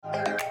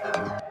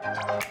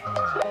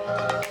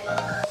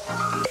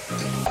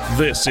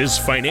This is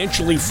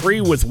Financially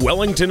Free with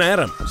Wellington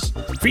Adams,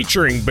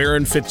 featuring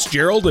Baron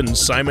Fitzgerald and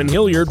Simon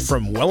Hilliard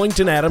from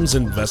Wellington Adams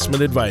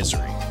Investment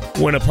Advisory.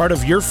 When a part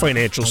of your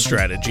financial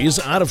strategy is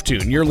out of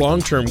tune, your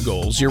long-term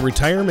goals, your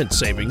retirement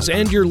savings,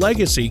 and your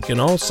legacy can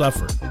all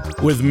suffer.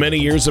 With many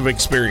years of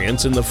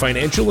experience in the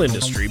financial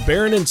industry,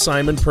 Baron and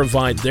Simon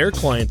provide their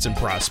clients and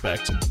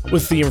prospects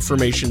with the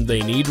information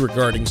they need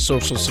regarding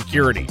Social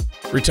Security,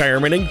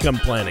 retirement income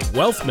planning,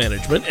 wealth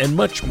management, and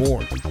much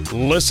more.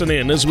 Listen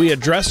in as we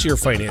address your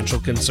financial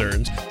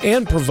concerns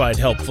and provide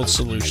helpful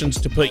solutions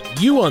to put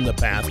you on the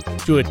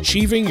path to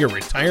achieving your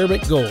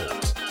retirement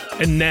goals.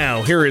 And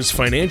now, here is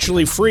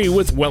Financially Free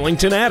with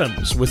Wellington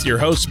Adams with your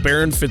hosts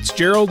Baron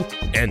Fitzgerald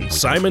and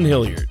Simon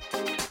Hilliard.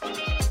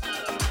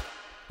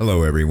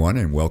 Hello, everyone,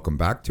 and welcome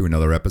back to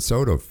another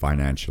episode of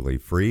Financially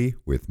Free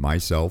with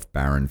myself,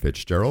 Baron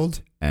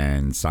Fitzgerald,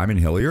 and Simon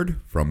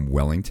Hilliard from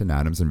Wellington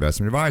Adams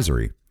Investment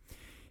Advisory.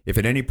 If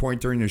at any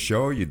point during the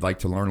show you'd like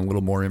to learn a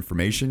little more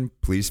information,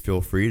 please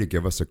feel free to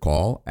give us a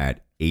call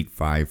at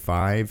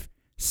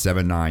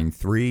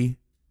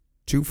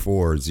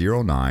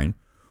 855-793-2409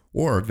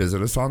 or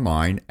visit us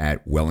online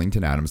at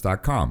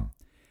wellingtonadams.com.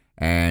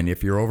 And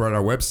if you're over at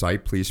our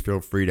website, please feel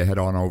free to head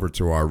on over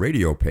to our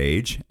radio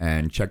page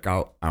and check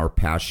out our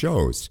past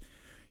shows.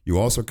 You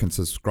also can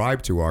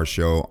subscribe to our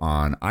show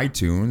on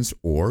iTunes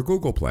or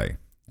Google Play.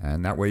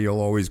 And that way you're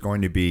always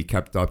going to be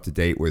kept up to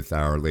date with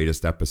our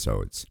latest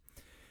episodes.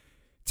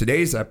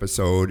 Today's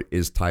episode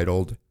is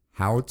titled,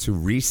 How to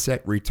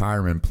Reset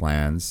Retirement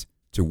Plans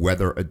to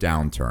Weather a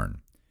Downturn.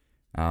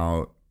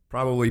 Now,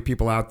 probably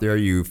people out there,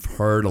 you've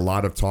heard a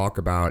lot of talk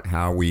about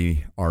how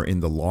we are in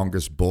the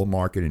longest bull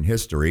market in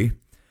history.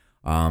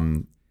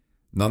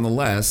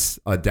 Nonetheless,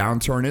 a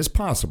downturn is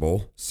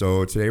possible.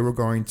 So today we're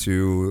going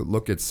to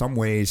look at some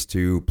ways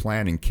to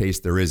plan in case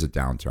there is a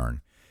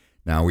downturn.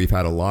 Now, we've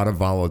had a lot of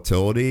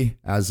volatility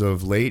as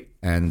of late,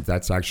 and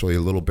that's actually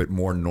a little bit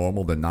more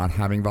normal than not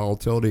having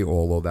volatility,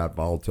 although that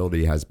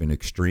volatility has been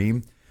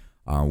extreme.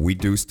 We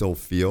do still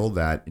feel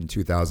that in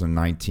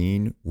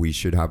 2019, we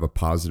should have a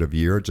positive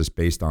year just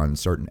based on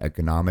certain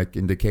economic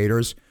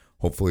indicators.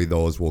 Hopefully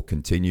those will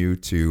continue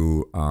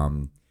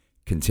to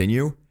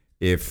continue.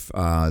 If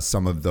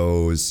some of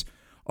those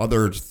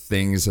other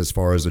things as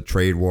far as the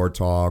trade war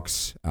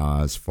talks,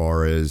 as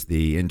far as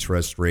the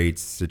interest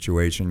rates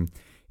situation,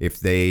 if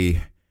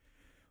they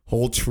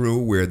hold true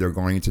where they're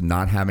going to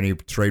not have any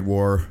trade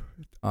war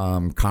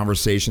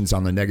conversations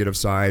on the negative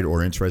side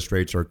or interest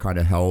rates are kind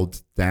of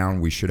held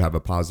down, we should have a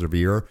positive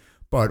year.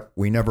 But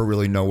we never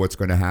really know what's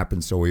going to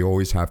happen, so we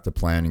always have to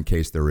plan in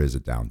case there is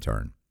a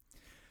downturn.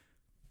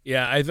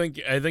 Yeah, I think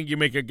you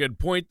make a good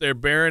point there,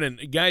 Baron.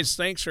 And guys,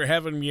 thanks for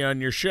having me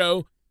on your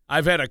show.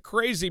 I've had a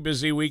crazy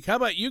busy week. How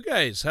about you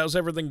guys? How's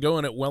everything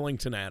going at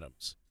Wellington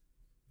Adams?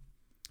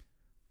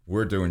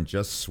 We're doing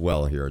just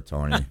swell here,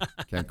 Tony.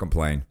 Can't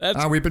complain.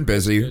 We've been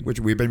busy,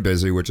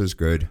 which is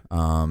good.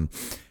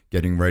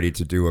 Getting ready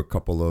to do a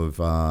couple of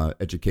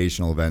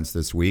educational events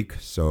this week,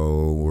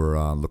 so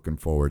we're looking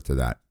forward to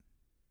that.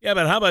 Yeah,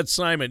 but how about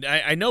Simon?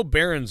 I know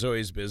Baron's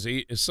always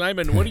busy.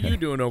 Simon, what are you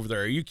doing over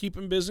there? Are you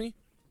keeping busy?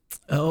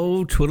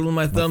 Oh, twiddling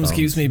my thumbs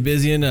keeps me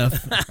busy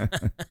enough.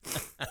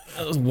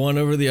 One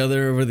over the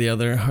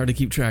other. Hard to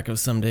keep track of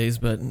some days,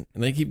 but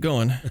they keep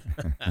going.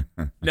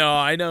 No,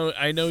 I know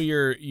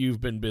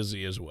you've been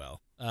busy as well.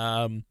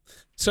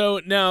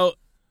 So now,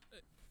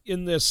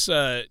 in this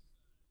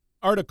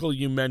article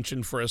you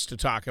mentioned for us to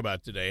talk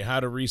about today,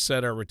 how to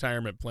reset our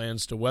retirement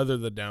plans to weather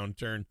the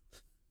downturn,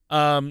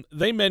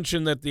 they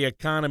mentioned that the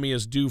economy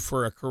is due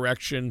for a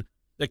correction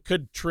that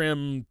could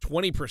trim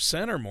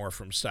 20% or more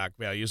from stock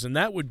values, and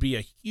that would be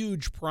a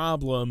huge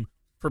problem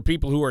for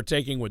people who are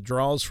taking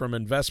withdrawals from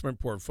investment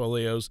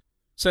portfolios,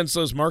 since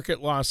those market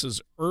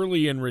losses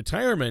early in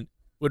retirement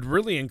would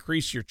really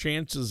increase your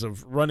chances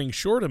of running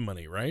short of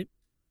money, right?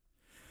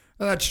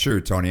 Well, that's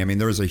true, Tony. I mean,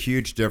 there's a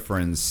huge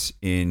difference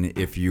in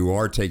if you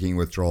are taking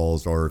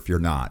withdrawals or if you're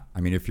not.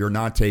 I mean, if you're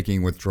not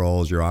taking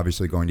withdrawals, you're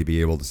obviously going to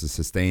be able to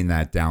sustain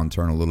that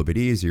downturn a little bit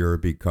easier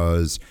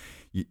because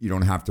you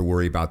don't have to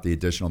worry about the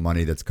additional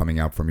money that's coming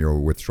out from your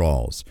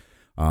withdrawals.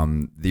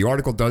 The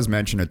article does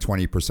mention a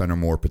 20% or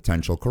more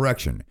potential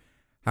correction.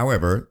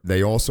 However,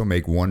 they also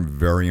make one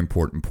very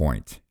important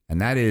point, and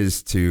that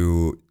is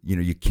you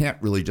can't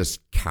really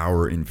just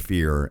cower in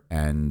fear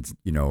and,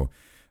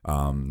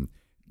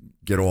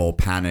 get all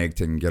panicked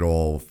and get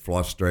all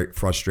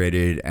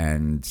frustrated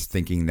and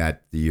thinking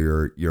that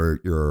your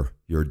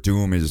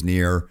doom is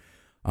near.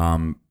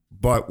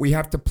 But we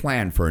have to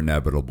plan for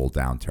inevitable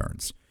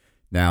downturns.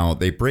 Now,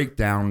 they break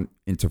down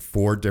into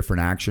 4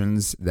 different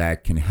actions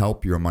that can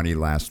help your money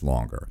last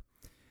longer.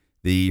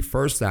 The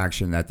first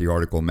action that the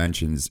article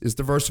mentions is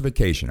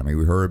diversification. I mean,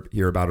 we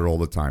hear about it all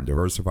the time.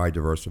 Diversify.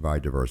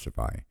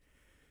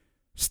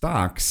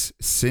 Stocks,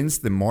 since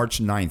the March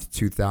 9th,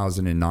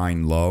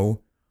 2009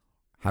 low,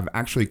 have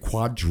actually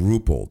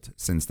quadrupled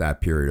since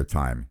that period of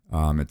time.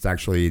 It's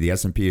actually, the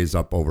S&P is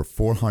up over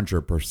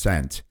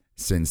 400%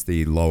 since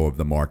the low of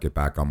the market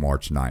back on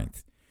March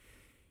 9th.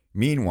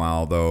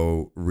 Meanwhile,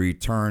 though,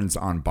 returns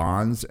on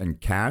bonds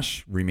and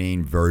cash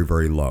remain very,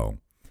 very low.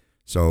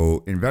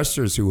 So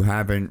investors who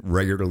haven't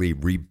regularly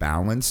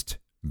rebalanced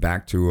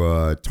back to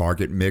a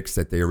target mix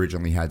that they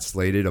originally had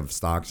slated of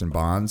stocks and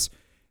bonds,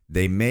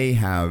 they may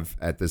have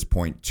at this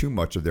point too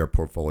much of their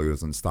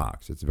portfolios in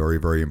stocks. It's very,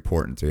 very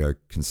important to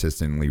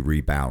consistently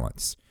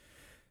rebalance.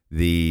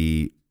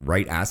 The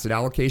right asset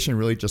allocation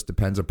really just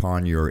depends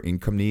upon your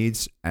income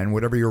needs and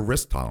whatever your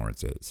risk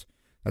tolerance is.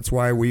 That's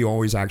why we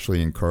always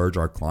actually encourage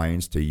our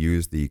clients to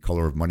use the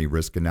Color of Money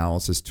risk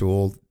analysis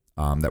tool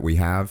that we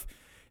have.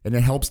 And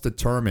it helps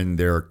determine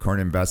their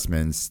current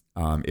investments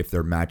if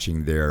they're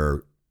matching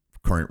their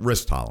current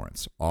risk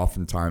tolerance.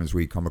 Oftentimes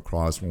we come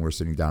across when we're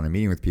sitting down and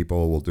meeting with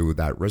people, we'll do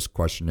that risk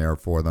questionnaire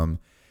for them.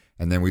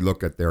 And then we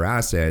look at their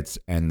assets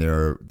and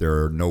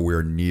they're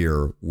nowhere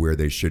near where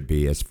they should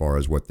be as far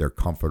as what their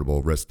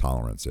comfortable risk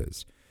tolerance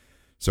is.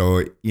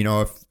 So,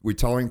 if we're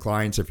telling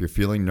clients, if you're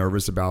feeling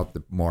nervous about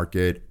the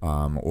market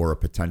or a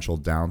potential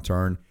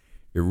downturn,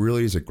 it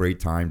really is a great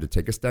time to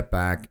take a step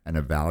back and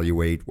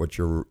evaluate what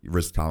your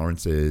risk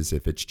tolerance is,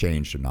 if it's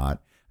changed or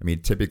not. I mean,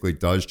 it typically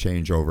does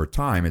change over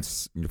time.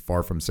 It's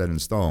far from set in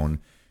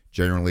stone.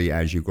 Generally,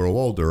 as you grow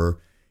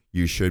older,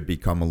 you should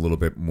become a little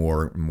bit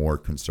more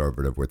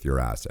conservative with your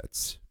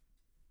assets.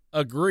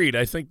 Agreed.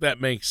 I think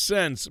that makes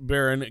sense,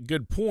 Baron.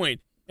 Good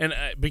point. And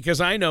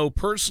because I know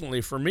personally,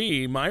 for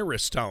me, my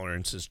risk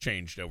tolerance has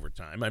changed over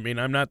time. I mean,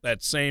 I'm not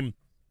that same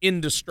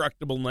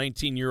indestructible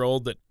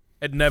 19-year-old that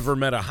had never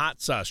met a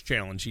hot sauce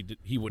challenge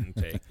he wouldn't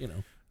take,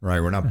 Right,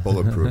 we're not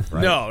bulletproof,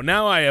 right? No,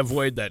 now I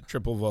avoid that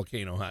triple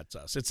volcano hot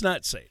sauce. It's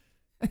not safe.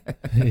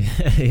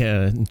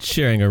 Yeah,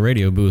 sharing a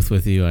radio booth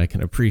with you, I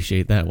can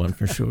appreciate that one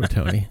for sure,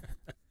 Tony.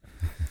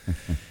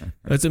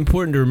 It's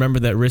important to remember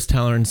that risk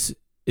tolerance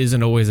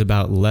isn't always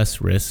about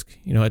less risk.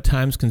 At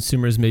times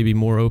consumers may be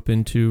more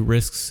open to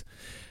risks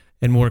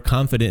and more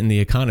confident in the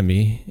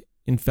economy.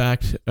 In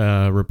fact,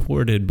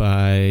 reported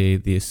by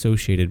the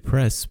Associated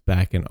Press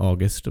back in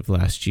August of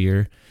last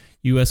year,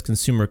 U.S.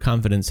 consumer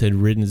confidence had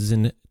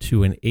risen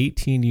to an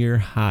 18-year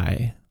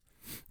high.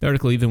 The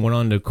article even went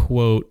on to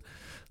quote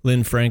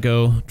Lynn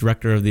Franco,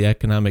 director of the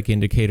economic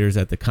indicators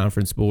at the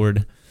Conference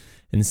Board,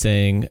 in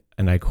saying,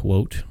 and I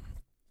quote,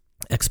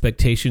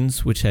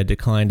 "Expectations, which had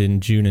declined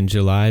in June and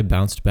July,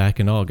 bounced back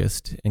in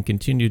August and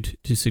continued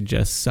to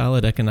suggest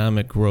solid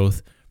economic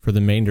growth for the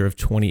remainder of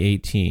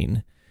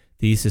 2018.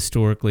 These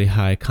historically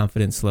high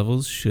confidence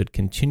levels should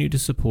continue to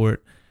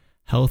support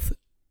healthier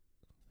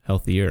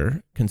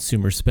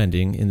consumer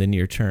spending in the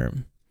near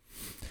term."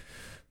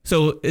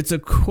 So it's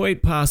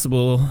quite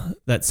possible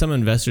that some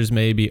investors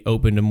may be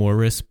open to more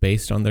risk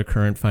based on their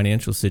current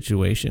financial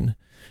situation.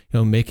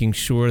 Making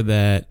sure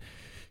that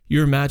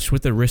you're matched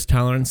with the risk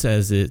tolerance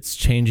as it's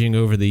changing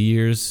over the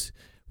years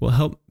will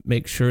help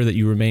make sure that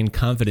you remain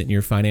confident in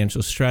your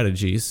financial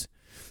strategies.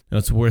 Now,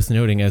 it's worth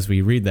noting as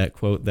we read that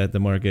quote that the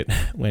market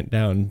went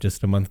down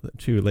just a month or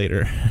two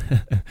later.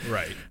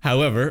 Right.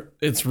 However,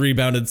 it's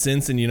rebounded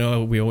since, and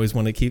we always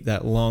want to keep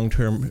that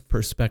long-term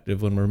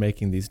perspective when we're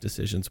making these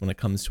decisions when it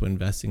comes to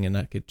investing and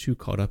not get too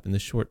caught up in the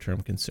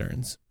short-term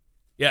concerns.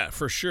 Yeah,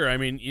 for sure. I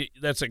mean,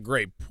 that's a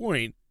great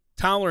point.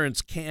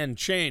 Tolerance can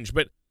change,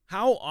 but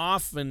how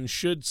often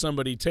should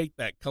somebody take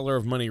that Color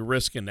of Money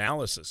risk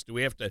analysis? Do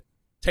we have to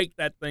take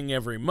that thing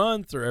every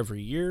month or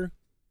every year?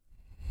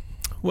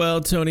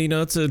 Well, Tony,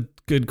 it's a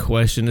good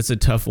question. It's a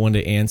tough one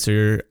to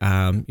answer.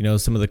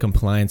 Some of the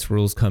compliance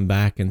rules come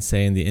back and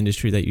say in the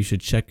industry that you should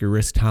check your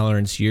risk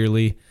tolerance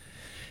yearly.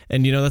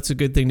 And, that's a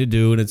good thing to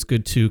do, and it's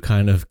good to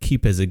kind of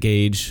keep as a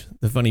gauge.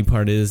 The funny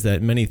part is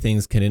that many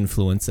things can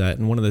influence that.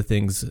 And one of the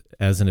things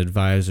as an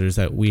advisor is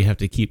that we have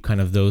to keep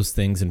kind of those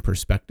things in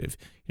perspective.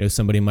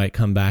 Somebody might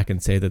come back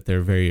and say that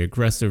they're very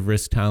aggressive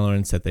risk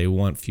tolerance, that they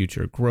want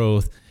future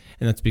growth.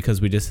 And that's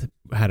because we just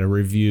had a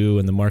review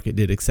and the market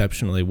did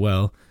exceptionally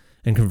well.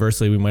 And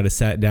conversely, we might have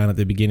sat down at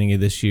the beginning of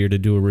this year to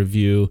do a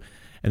review,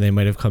 and they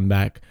might have come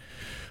back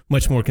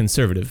much more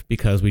conservative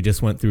because we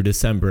just went through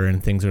December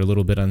and things are a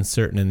little bit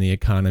uncertain in the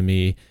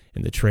economy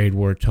and the trade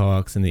war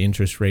talks and the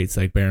interest rates,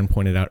 like Baron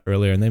pointed out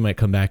earlier. And they might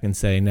come back and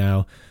say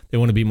now they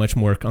want to be much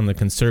more on the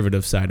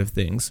conservative side of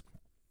things.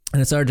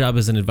 And it's our job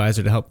as an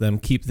advisor to help them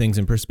keep things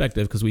in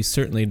perspective, because we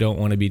certainly don't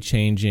want to be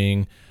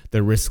changing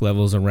the risk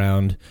levels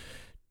around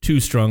too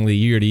strongly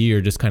year to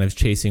year, just kind of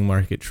chasing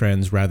market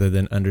trends rather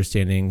than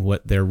understanding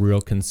what their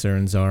real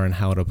concerns are and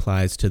how it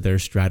applies to their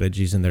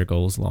strategies and their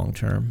goals long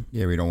term.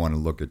 Yeah, we don't want to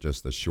look at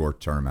just the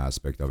short-term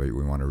aspect of it.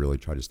 We want to really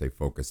try to stay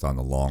focused on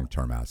the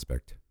long-term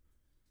aspect.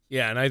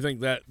 Yeah, and I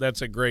think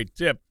that's a great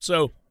tip.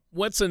 So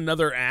what's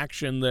another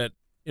action that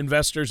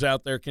investors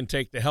out there can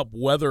take to help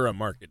weather a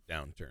market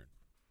downturn?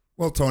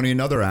 Well, Tony,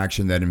 another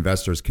action that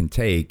investors can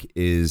take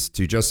is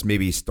to just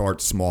maybe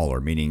start smaller,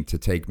 meaning to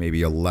take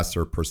maybe a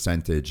lesser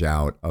percentage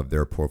out of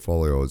their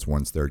portfolios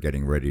once they're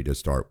getting ready to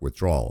start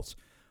withdrawals.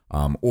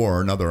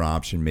 Or another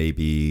option may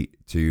be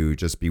to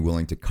just be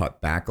willing to cut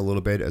back a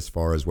little bit as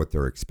far as what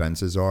their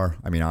expenses are.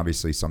 I mean,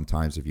 obviously,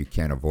 sometimes if you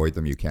can't avoid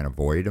them, you can't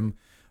avoid them.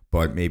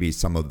 but maybe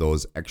some of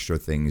those extra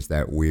things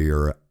that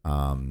we're,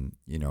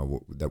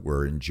 that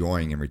we're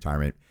enjoying in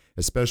retirement,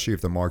 especially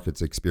if the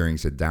market's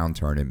experiencing a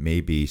downturn, it may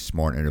be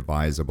smart and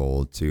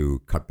advisable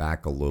to cut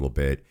back a little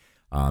bit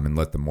and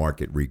let the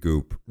market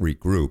regroup,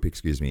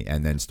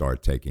 and then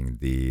start taking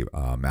the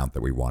amount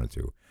that we wanted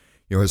to.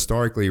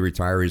 Historically,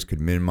 retirees could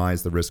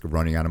minimize the risk of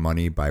running out of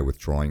money by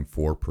withdrawing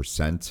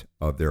 4%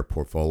 of their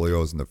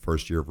portfolios in the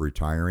first year of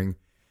retiring,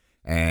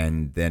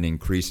 and then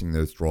increasing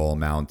the withdrawal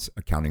amount,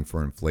 accounting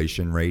for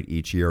inflation rate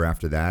each year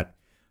after that.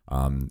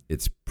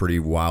 It's pretty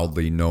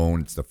widely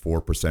known. It's the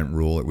 4%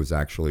 rule. It was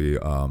actually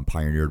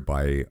pioneered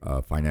by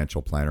a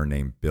financial planner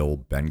named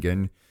Bill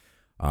Bengen.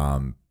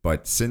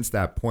 But since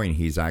that point,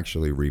 he's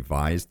actually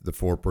revised the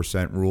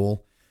 4%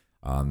 rule.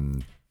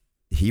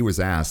 He was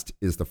asked,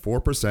 is the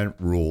 4%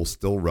 rule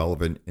still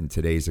relevant in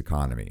today's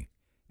economy?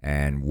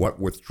 And what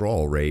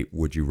withdrawal rate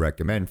would you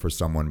recommend for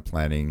someone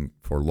planning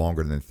for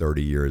longer than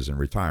 30 years in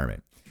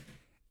retirement?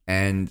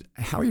 And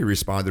how he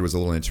responded was a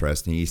little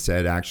interesting. He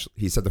said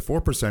the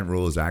 4%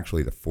 rule is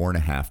actually the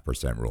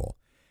 4.5% rule.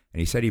 And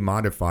he said he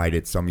modified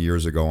it some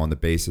years ago on the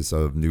basis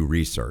of new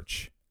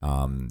research.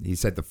 He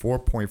said the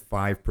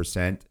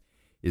 4.5%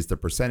 is the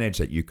percentage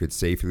that you could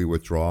safely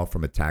withdraw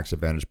from a tax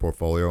advantage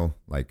portfolio,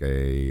 like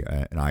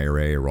an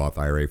IRA, a Roth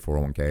IRA,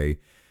 401k,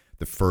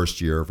 the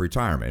first year of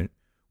retirement,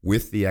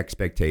 with the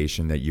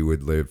expectation that you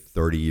would live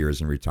 30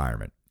 years in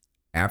retirement.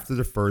 After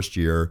the first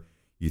year,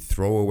 you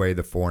throw away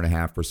the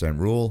 4.5%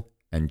 rule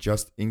and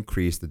just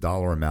increase the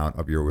dollar amount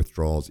of your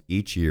withdrawals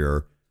each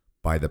year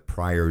by the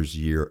prior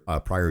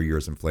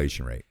year's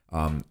inflation rate.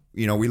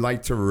 We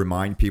like to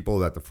remind people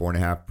that the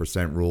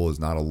 4.5% rule is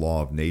not a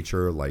law of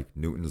nature like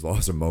Newton's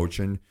laws of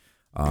motion.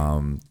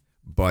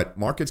 But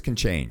markets can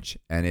change,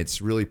 and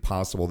it's really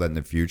possible that in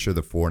the future,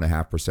 the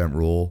 4.5%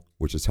 rule,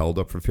 which is held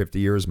up for 50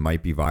 years,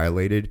 might be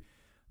violated.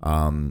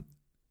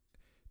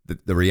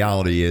 The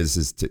reality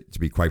is to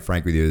be quite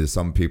frank with you,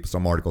 some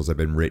articles have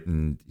been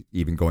written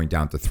even going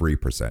down to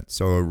 3%.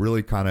 So it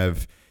really kind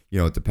of,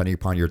 depending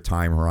upon your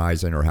time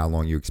horizon or how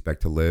long you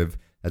expect to live,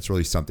 that's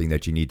really something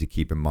that you need to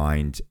keep in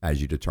mind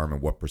as you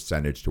determine what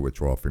percentage to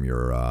withdraw from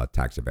your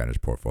tax advantage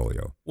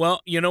portfolio.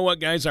 Well, you know what,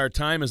 guys? Our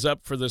time is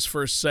up for this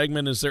first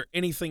segment. Is there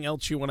anything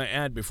else you want to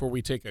add before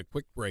we take a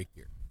quick break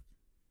here?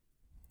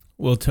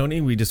 Well, Tony,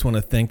 we just want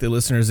to thank the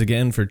listeners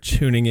again for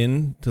tuning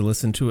in to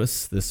listen to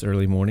us this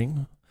early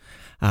morning.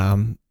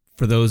 For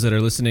those that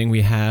are listening,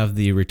 we have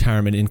the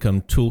Retirement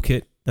Income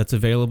Toolkit that's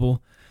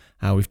available.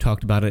 We've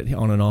talked about it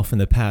on and off in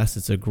the past.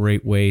 It's a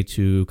great way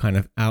to kind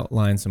of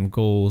outline some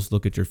goals,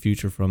 look at your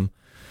future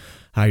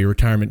your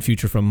retirement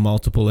future from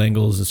multiple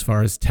angles as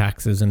far as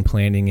taxes and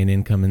planning and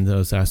income and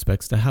those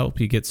aspects to help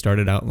you get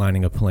started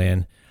outlining a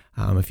plan.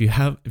 If you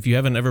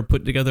haven't ever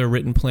put together a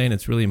written plan,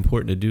 it's really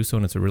important to do so,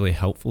 and it's a really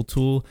helpful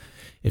tool.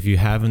 If you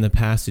have in the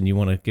past and you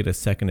want to get a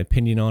second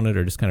opinion on it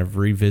or just kind of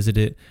revisit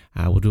it,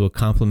 we'll do a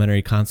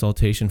complimentary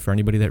consultation for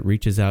anybody that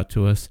reaches out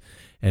to us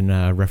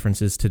and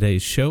references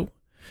today's show.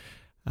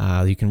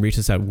 You can reach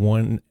us at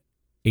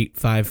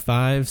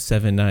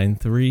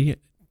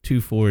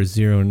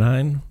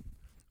 1-855-793-2409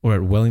 or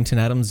at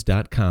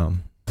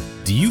wellingtonadams.com.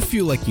 Do you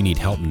feel like you need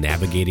help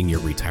navigating your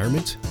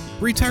retirement?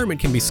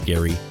 Retirement can be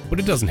scary, but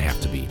it doesn't have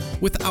to be.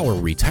 With our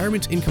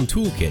Retirement Income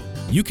Toolkit,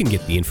 you can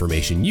get the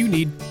information you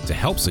need to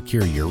help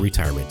secure your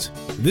retirement.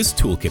 This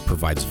toolkit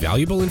provides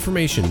valuable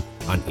information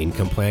on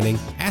income planning,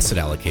 asset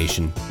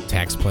allocation,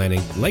 tax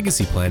planning,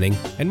 legacy planning,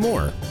 and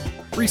more.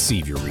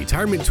 Receive your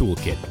Retirement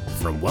Toolkit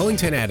from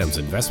Wellington Adams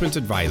Investment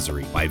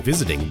Advisory by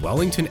visiting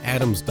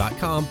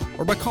wellingtonadams.com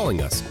or by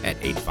calling us at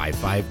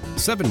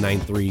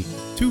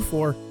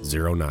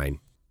 855-793-2409.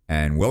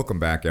 And welcome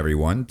back,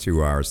 everyone, to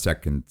our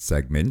second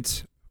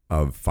segment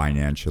of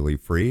Financially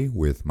Free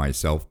with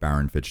myself,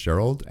 Baron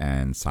Fitzgerald,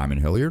 and Simon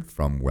Hilliard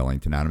from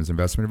Wellington Adams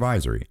Investment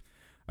Advisory.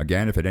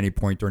 Again, if at any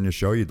point during the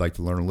show you'd like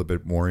to learn a little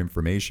bit more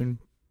information,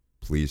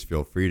 please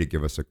feel free to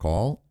give us a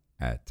call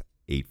at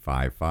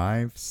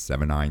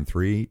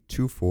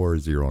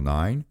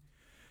 855-793-2409.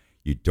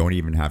 You don't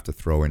even have to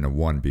throw in a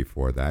 1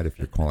 before that if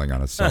you're calling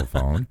on a cell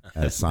phone,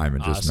 as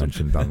Simon just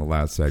mentioned on the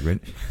last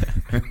segment.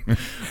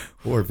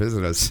 Or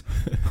visit us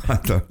on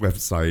the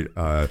website,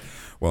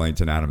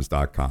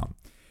 wellingtonadams.com.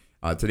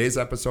 Today's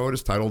episode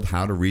is titled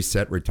How to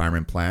Reset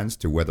Retirement Plans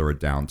to Weather a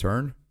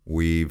Downturn.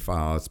 We've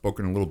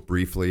spoken a little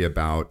briefly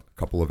about a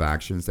couple of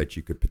actions that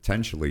you could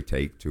potentially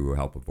take to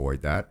help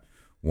avoid that.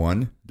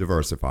 1,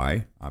 diversify.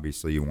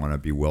 Obviously, you want to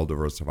be well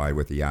diversified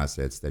with the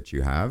assets that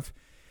you have.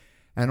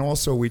 And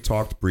also, we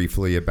talked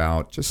briefly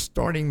about just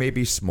starting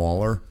maybe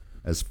smaller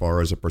as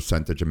far as a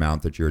percentage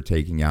amount that you're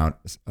taking out,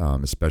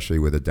 especially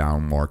with a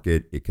down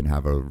market. It can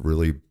have a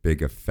really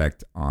big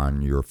effect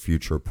on your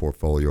future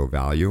portfolio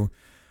value.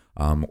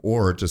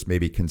 Or just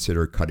maybe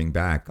consider cutting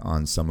back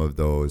on some of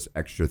those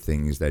extra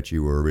things that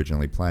you were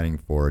originally planning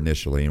for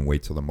initially and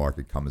wait till the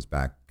market comes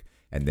back.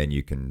 And then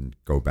you can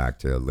go back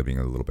to living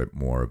a little bit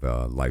more of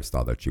a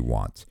lifestyle that you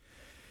want.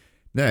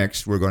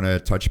 Next, we're going to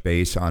touch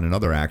base on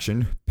another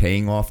action,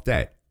 paying off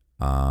debt.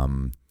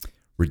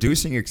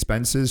 Reducing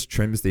expenses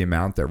trims the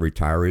amount that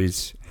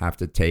retirees have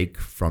to take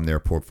from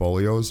their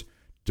portfolios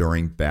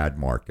during bad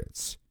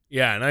markets.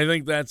 Yeah, and I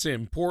think that's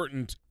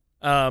important.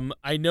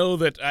 I know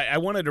that I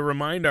wanted to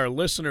remind our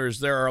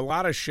listeners there are a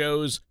lot of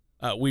shows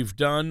we've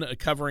done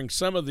covering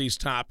some of these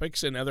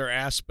topics and other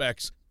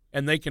aspects,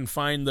 and they can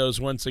find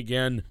those once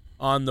again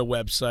on the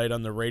website,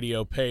 on the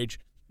radio page.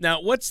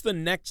 Now, what's the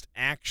next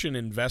action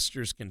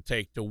investors can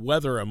take to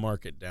weather a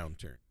market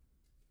downturn?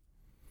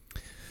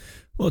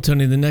 Well,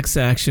 Tony, the next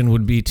action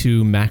would be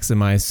to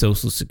maximize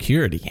Social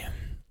Security.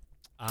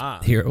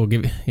 Here we'll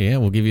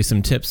give you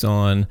some tips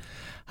on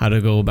how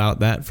to go about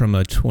that from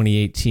a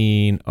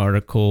 2018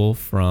 article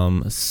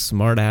from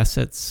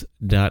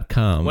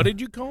smartassets.com. What did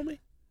you call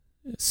me?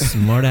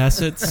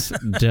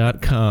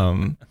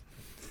 Smartassets.com.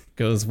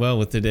 Goes well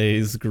with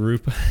today's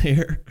group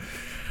here.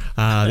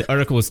 The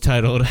article was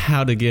titled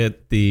How to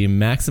Get the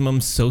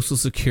Maximum Social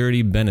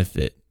Security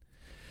Benefit.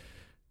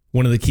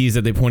 One of the keys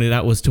that they pointed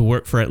out was to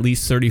work for at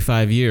least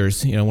 35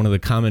 years. You know, one of the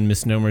common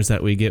misnomers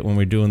that we get when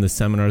we're doing the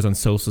seminars on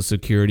Social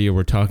Security, or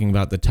we're talking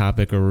about the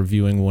topic or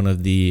reviewing one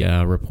of the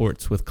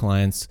reports with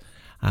clients,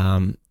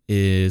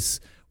 is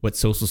what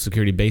Social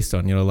Security based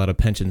on. You know, a lot of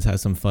pensions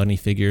have some funny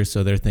figures,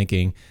 so they're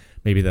thinking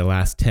maybe the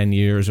last 10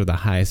 years or the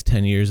highest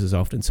 10 years is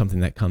often something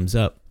that comes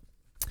up.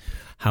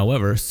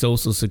 However,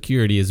 Social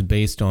Security is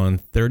based on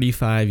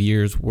 35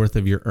 years worth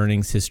of your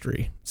earnings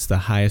history. It's the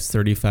highest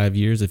 35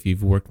 years if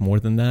you've worked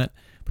more than that.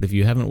 But if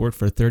you haven't worked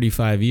for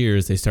 35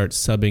 years, they start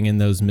subbing in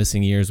those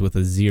missing years with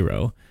a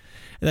 0.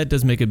 And that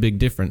does make a big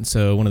difference.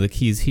 So one of the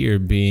keys here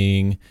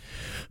being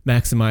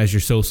maximize your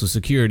Social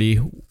Security,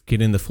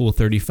 get in the full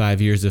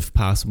 35 years if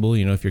possible.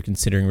 You know, if you're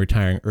considering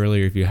retiring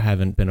earlier, if you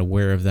haven't been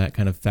aware of that,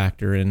 kind of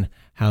factor in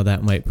how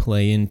that might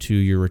play into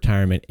your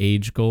retirement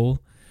age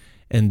goal.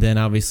 And then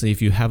obviously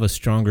if you have a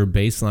stronger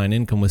baseline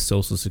income with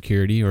Social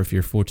Security, or if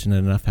you're fortunate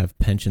enough to have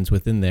pensions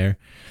within there,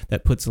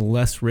 that puts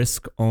less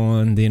risk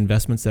on the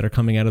investments that are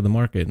coming out of the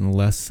market and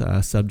less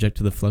subject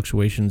to the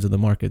fluctuations of the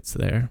markets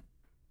there.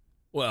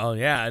 Well,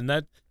 yeah,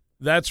 and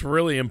that's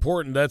really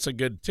important. That's a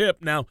good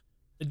tip. Now,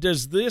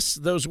 does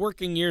those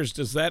working years,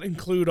 does that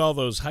include all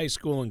those high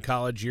school and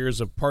college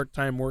years of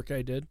part-time work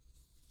I did?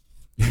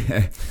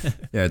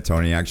 Yeah,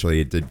 Tony,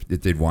 actually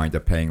it did wind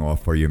up paying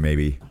off for you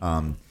maybe.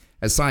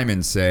 As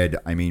Simon said,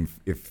 I mean,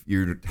 if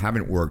you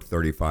haven't worked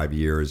 35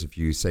 years, if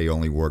you say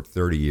only worked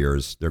 30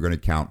 years, they're going to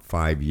count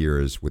 5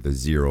 years with a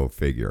 0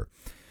 figure.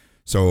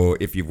 So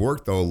if you've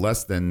worked, though,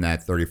 less than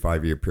that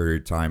 35-year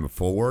period of time of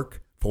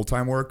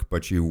full-time work,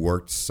 but you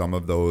worked some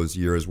of those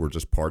years were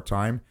just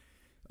part-time,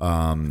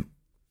 that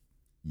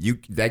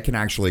can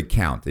actually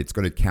count. It's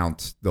going to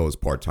count those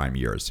part-time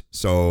years.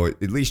 So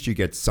at least you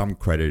get some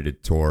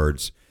credited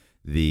towards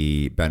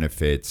the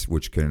benefits,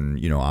 which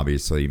can,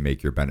 obviously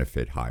make your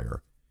benefit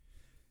higher.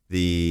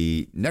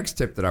 The next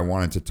tip that I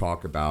wanted to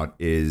talk about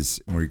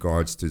is in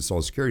regards to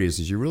Social Security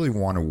is you really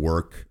want to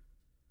work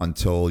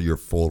until your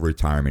full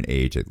retirement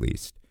age at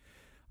least.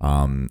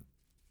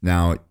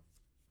 Now,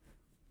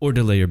 or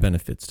delay your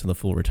benefits to the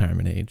full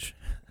retirement age.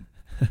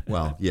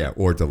 Well, yeah,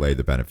 or delay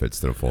the benefits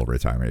to the full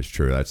retirement age.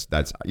 True.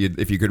 That's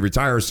if you could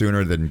retire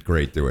sooner, then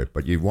great, do it.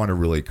 But you want to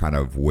really kind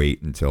of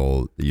wait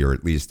until you're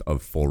at least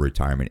of full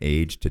retirement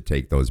age to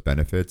take those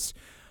benefits.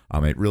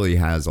 It really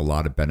has a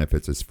lot of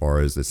benefits as far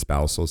as the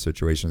spousal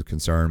situation is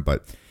concerned.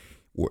 But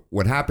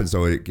what happens,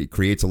 though, it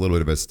creates a little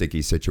bit of a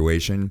sticky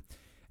situation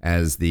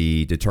as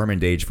the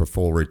determined age for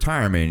full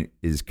retirement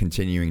is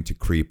continuing to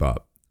creep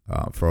up.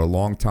 For a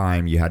long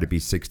time, you had to be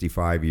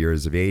 65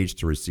 years of age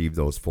to receive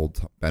those full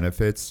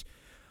benefits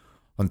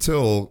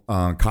until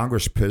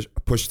Congress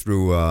pushed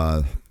through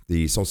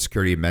the Social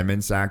Security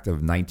Amendments Act of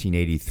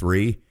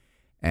 1983.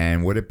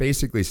 And what it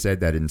basically said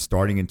that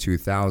starting in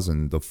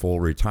 2000, the full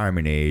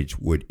retirement age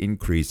would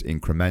increase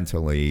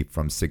incrementally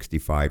from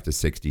 65 to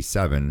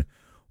 67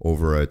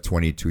 over a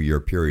 22-year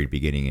period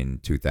beginning in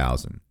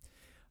 2000.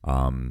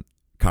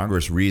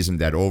 Congress reasoned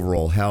that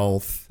overall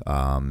health,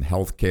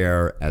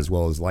 healthcare, as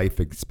well as life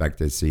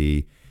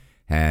expectancy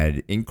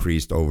had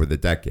increased over the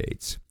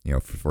decades.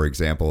 For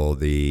example,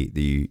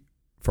 the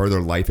further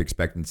life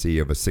expectancy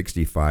of a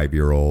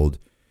 65-year-old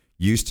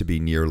used to be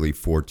nearly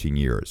 14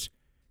 years.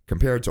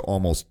 Compared to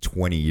almost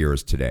 20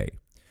 years today.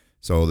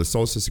 So the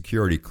Social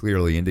Security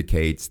clearly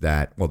indicates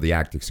that, the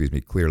Act,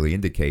 clearly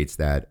indicates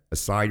that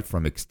aside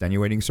from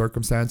extenuating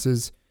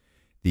circumstances,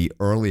 the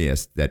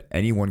earliest that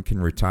anyone can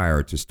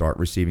retire to start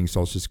receiving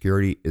Social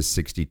Security is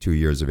 62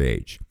 years of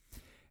age.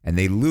 And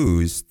they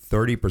lose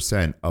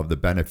 30% of the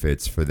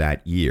benefits for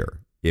that year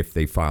if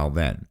they file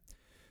then.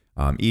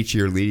 Each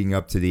year leading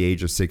up to the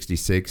age of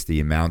 66, the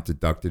amount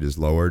deducted is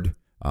lowered.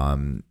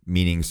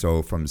 Meaning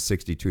so from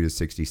 62 to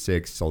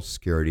 66, Social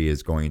Security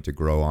is going to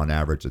grow on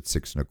average at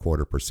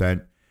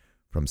 6.25%.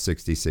 From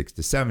 66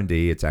 to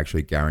 70, it's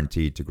actually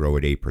guaranteed to grow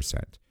at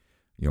 8%.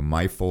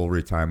 My full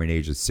retirement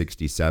age is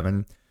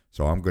 67,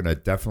 so I'm going to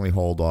definitely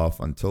hold off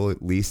until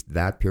at least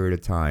that period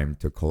of time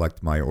to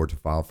collect or to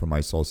file for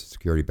my Social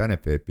Security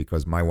benefit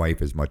because my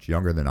wife is much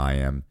younger than I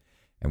am.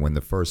 And when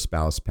the first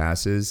spouse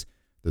passes,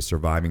 The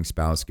surviving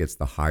spouse gets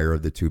the higher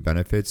of the two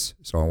benefits.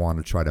 So I want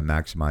to try to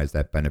maximize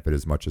that benefit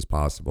as much as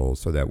possible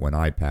so that when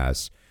I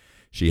pass,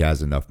 she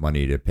has enough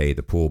money to pay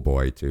the pool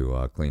boy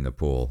to clean the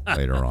pool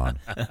later on.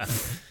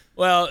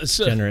 Well,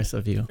 so, generous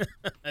of you.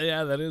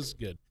 Yeah, that is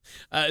good.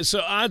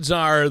 So odds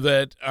are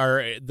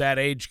that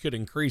age could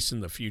increase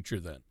in the future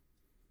then.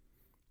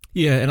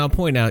 Yeah, and I'll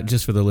point out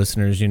just for the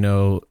listeners,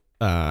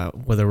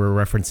 whether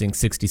we're referencing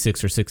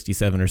 66 or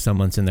 67 or some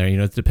months in there,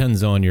 it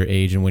depends on your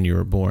age and when you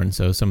were born.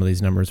 So some of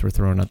these numbers we're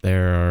throwing out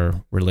there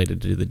are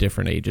related to the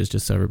different ages,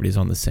 just so everybody's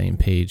on the same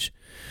page.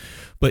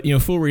 But,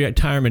 full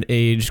retirement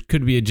age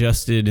could be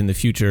adjusted in the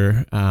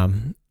future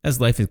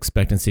as life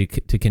expectancy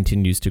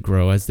continues to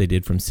grow, as they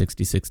did from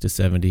 66 to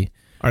 70.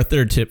 Our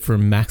third tip for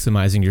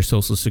maximizing your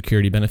Social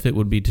Security benefit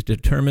would be to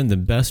determine the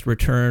best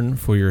return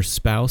for your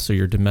spouse or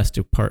your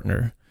domestic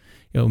partner.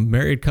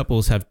 Married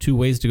couples have two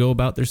ways to go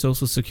about their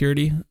Social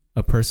Security.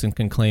 A person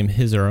can claim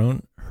his or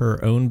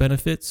her own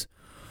benefits,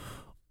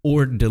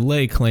 or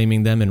delay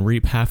claiming them and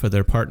reap half of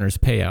their partner's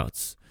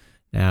payouts.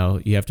 Now,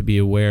 you have to be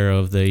aware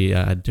of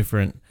the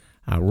different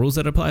rules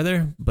that apply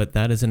there, but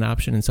that is an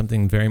option and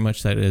something very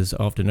much that is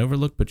often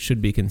overlooked but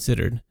should be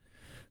considered.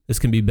 This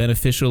can be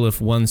beneficial if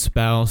one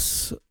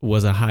spouse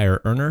was a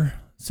higher earner,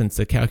 since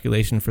the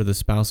calculation for the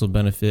spousal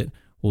benefit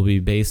will be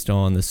based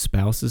on the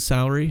spouse's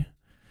salary.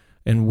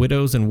 And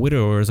widows and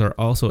widowers are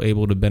also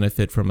able to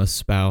benefit from a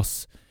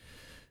spouse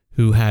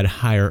who had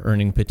higher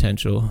earning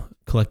potential.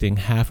 Collecting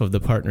half of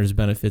the partner's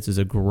benefits is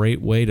a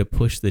great way to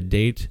push the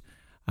date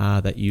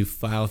that you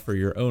file for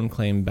your own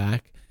claim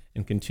back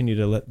and continue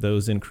to let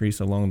those increase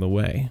along the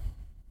way.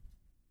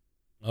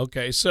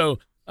 Okay, so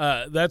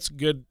that's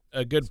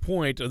a good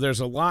point. There's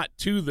a lot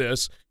to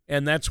this,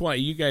 and that's why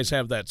you guys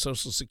have that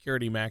Social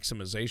Security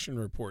maximization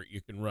report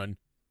you can run.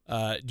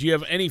 Do you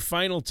have any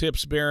final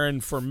tips,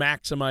 Baron, for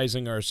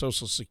maximizing our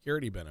Social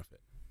Security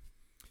benefit?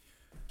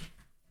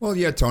 Well,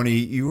 yeah, Tony,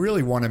 you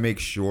really want to make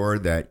sure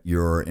that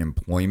your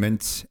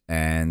employment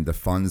and the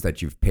funds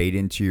that you've paid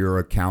into your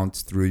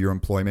accounts through your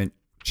employment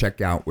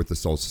check out with the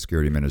Social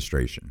Security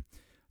Administration.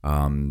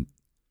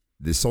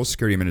 The Social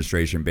Security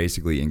Administration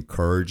basically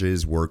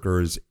encourages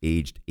workers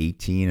aged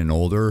 18 and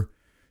older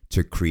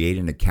to create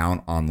an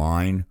account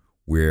online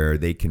where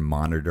they can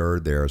monitor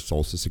their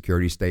Social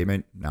Security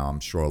statement. Now, I'm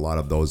sure a lot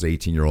of those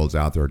 18-year-olds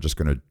out there are just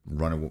going to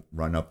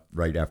run up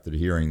right after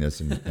hearing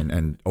this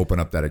and open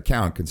up that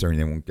account, considering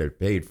they won't get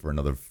paid for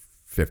another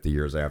 50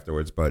 years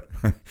afterwards. But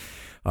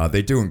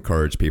they do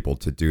encourage people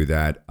to do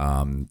that.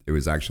 It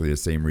was actually the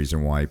same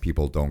reason why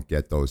people don't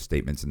get those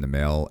statements in the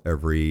mail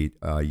every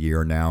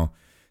year now.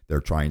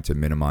 They're trying to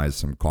minimize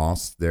some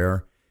costs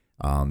there.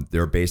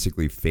 They're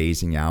basically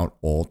phasing out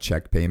all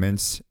check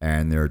payments,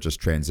 and they're just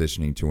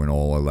transitioning to an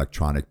all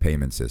electronic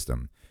payment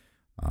system.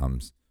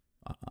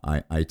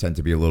 I tend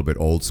to be a little bit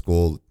old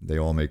school. They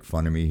all make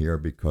fun of me here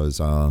because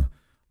I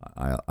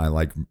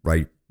like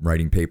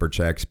writing paper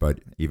checks, but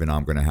even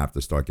I'm going to have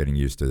to start getting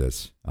used to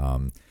this.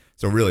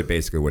 So really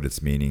basically what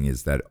it's meaning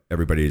is that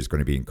everybody is going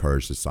to be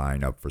encouraged to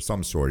sign up for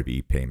some sort of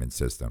e-payment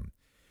system.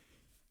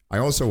 I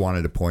also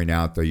wanted to point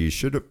out that you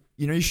should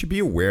be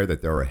aware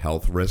that there are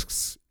health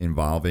risks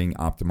involving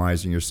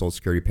optimizing your Social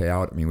Security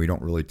payout. I mean, we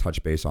don't really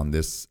touch base on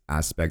this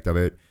aspect of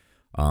it.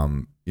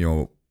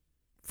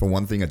 For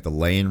one thing, a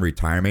delay in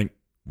retirement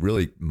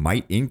really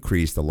might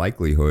increase the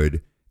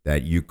likelihood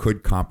that you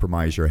could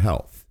compromise your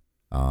health.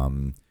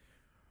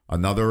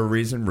 Another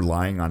reason,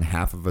 relying on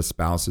half of a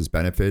spouse's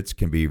benefits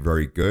can be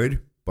very good,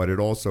 but it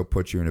also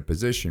puts you in a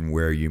position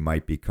where you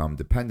might become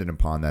dependent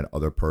upon that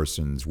other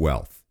person's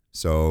wealth.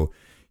 So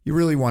you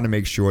really want to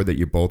make sure that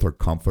you both are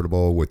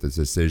comfortable with the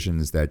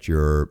decisions that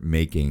you're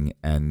making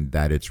and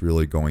that it's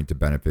really going to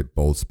benefit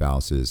both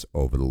spouses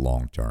over the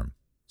long term.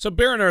 So,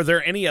 Baron, are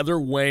there any other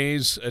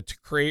ways to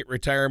create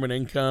retirement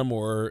income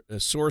or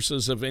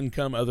sources of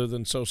income other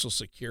than Social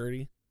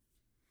Security?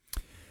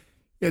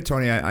 Yeah,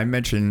 Tony, I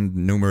mentioned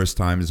numerous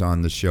times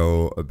on the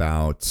show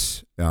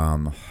about,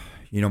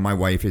 my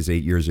wife is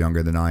 8 years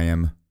younger than I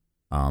am.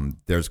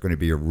 There's going to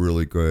be a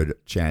really good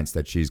chance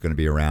that she's going to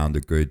be around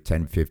a good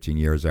 10, 15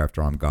 years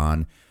after I'm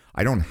gone.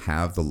 I don't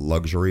have the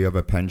luxury of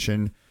a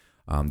pension.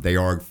 They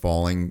are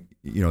falling,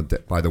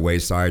 by the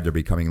wayside. They're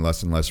becoming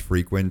less and less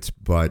frequent,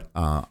 but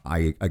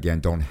I, again,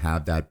 don't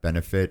have that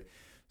benefit.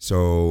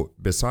 So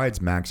besides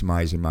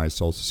maximizing my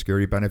Social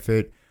Security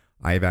benefit,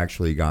 I've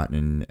actually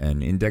gotten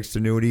an indexed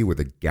annuity with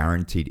a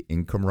guaranteed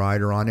income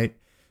rider on it.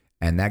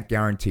 And that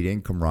guaranteed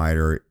income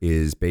rider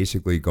is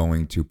basically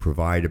going to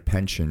provide a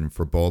pension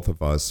for both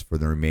of us for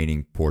the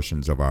remaining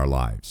portions of our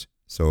lives.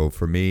 So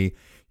for me,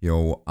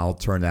 I'll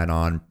turn that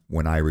on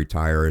when I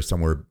retire,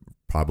 somewhere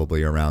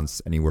probably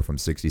around anywhere from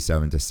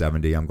 67 to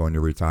 70, I'm going to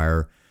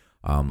retire.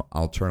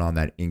 I'll turn on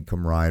that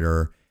income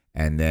rider,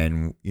 and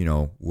then,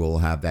 we'll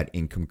have that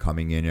income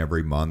coming in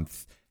every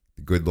month.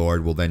 The good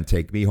Lord will then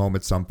take me home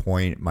at some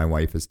point. My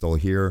wife is still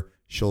here.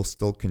 She'll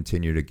still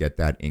continue to get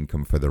that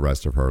income for the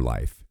rest of her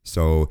life.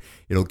 So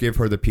it'll give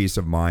her the peace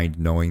of mind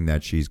knowing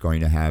that she's going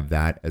to have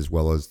that, as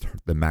well as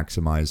the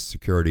maximized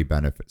security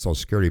benefit, Social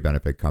Security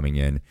benefit coming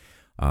in.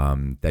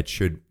 That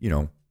should,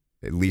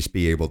 at least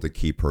be able to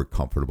keep her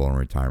comfortable in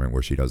retirement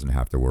where she doesn't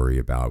have to worry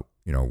about,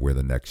 where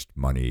the next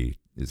money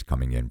is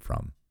coming in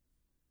from.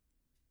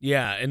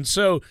 Yeah, and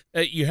so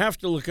you have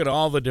to look at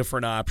all the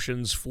different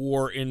options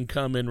for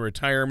income in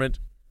retirement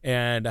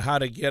and how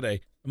to get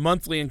a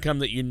monthly income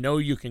that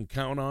you can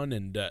count on,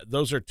 and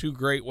those are two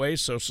great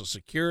ways: Social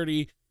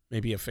Security,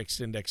 maybe a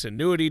fixed index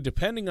annuity,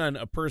 depending on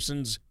a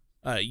person's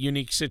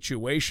unique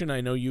situation.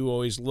 I know you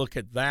always look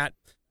at that.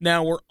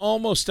 Now, we're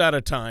almost out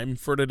of time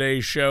for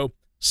today's show.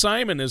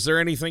 Simon, is there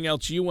anything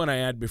else you want to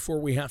add before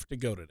we have to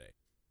go today?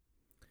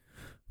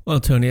 Well,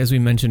 Tony, as we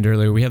mentioned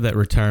earlier, we have that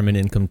retirement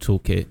income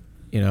toolkit.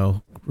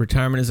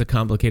 Retirement is a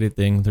complicated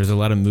thing. There's a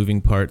lot of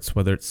moving parts,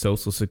 whether it's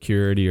Social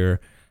Security or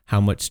how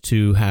much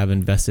to have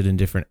invested in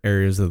different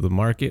areas of the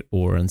market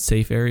or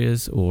unsafe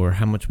areas, or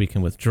how much we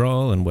can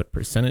withdraw and what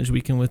percentage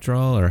we can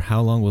withdraw, or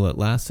how long will it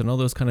last, and all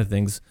those kind of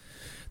things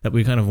that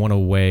we kind of want to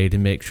weigh to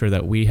make sure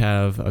that we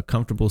have a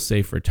comfortable,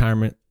 safe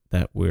retirement,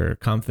 that we're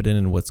confident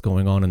in what's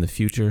going on in the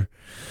future.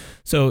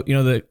 So,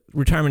 the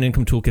Retirement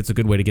Income Toolkit's a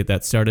good way to get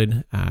that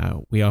started.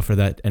 We offer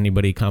that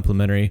anybody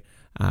complimentary,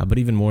 but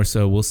even more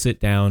so, we'll sit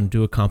down,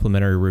 do a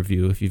complimentary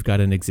review. If you've got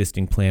an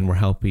existing plan, we're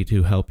happy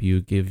to help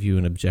you, give you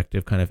an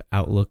objective kind of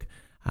outlook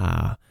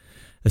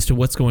as to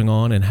what's going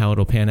on and how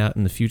it'll pan out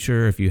in the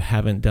future. If you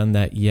haven't done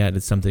that yet,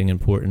 it's something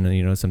important,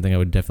 and something I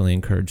would definitely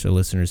encourage the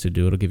listeners to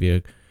do. It'll give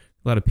you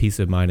a lot of peace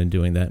of mind in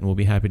doing that, and we'll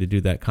be happy to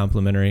do that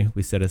complimentary.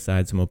 We set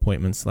aside some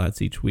appointment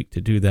slots each week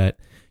to do that.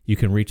 You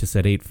can reach us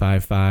at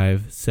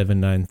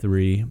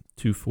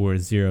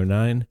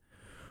 855-793-2409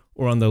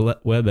 or on the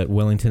web at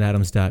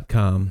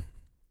wellingtonadams.com.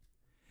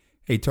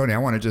 Hey, Tony, I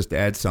want to just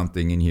add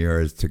something in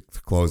here to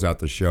close out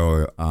the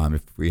show,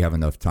 if we have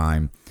enough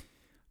time.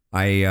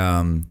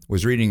 I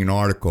was reading an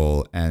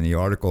article, and the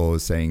article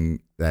is saying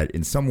that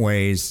in some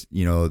ways,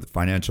 the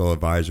financial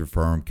advisor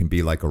firm can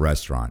be like a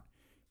restaurant.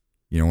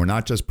 We're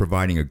not just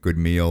providing a good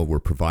meal, we're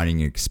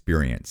providing an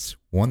experience,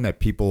 one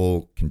that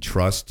people can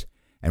trust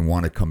and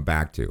want to come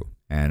back to.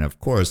 And of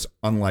course,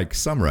 unlike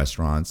some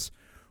restaurants,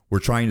 we're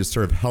trying to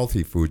serve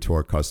healthy food to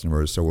our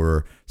customers. So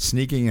we're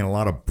sneaking in a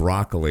lot of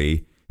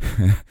broccoli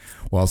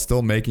while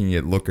still making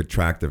it look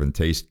attractive and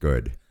taste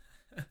good.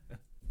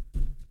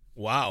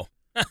 Wow.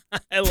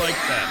 I like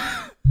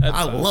that.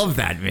 I love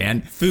that,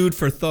 man. Food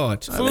for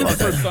thought. Food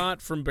for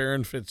thought from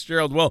Baron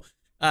Fitzgerald. Well,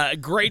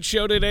 great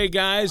show today,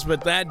 guys,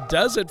 but that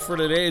does it for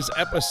today's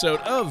episode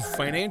of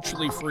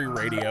Financially Free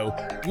Radio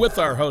with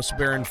our hosts,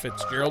 Baron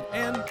Fitzgerald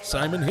and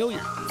Simon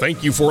Hilliard.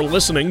 Thank you for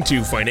listening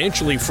to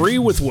Financially Free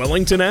with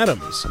Wellington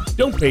Adams.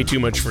 Don't pay too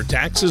much for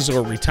taxes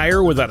or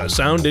retire without a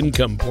sound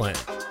income plan.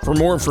 For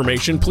more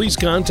information, please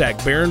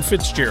contact Baron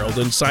Fitzgerald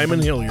and Simon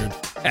Hilliard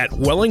at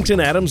Wellington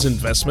Adams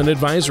Investment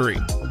Advisory.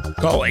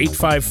 Call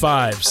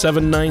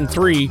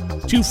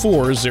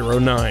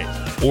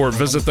 855-793-2409 or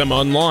visit them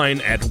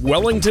online at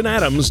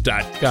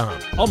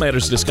wellingtonadams.com. All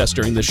matters discussed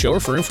during this show are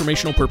for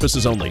informational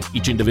purposes only.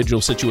 Each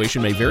individual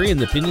situation may vary, and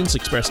the opinions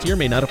expressed here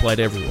may not apply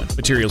to everyone.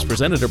 Materials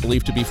presented are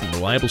believed to be from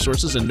reliable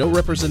sources, and no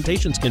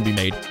representations can be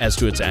made as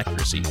to its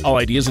accuracy. All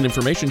ideas and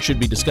information should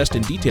be discussed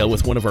in detail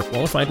with one of our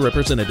qualified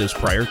representatives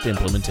prior to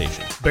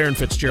implementation. Baron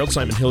Fitzgerald,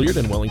 Simon Hilliard,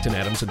 and Wellington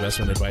Adams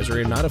Investment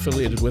Advisory are not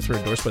affiliated with or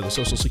endorsed by the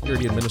Social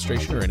Security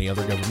Administration or any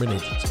other government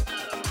agency.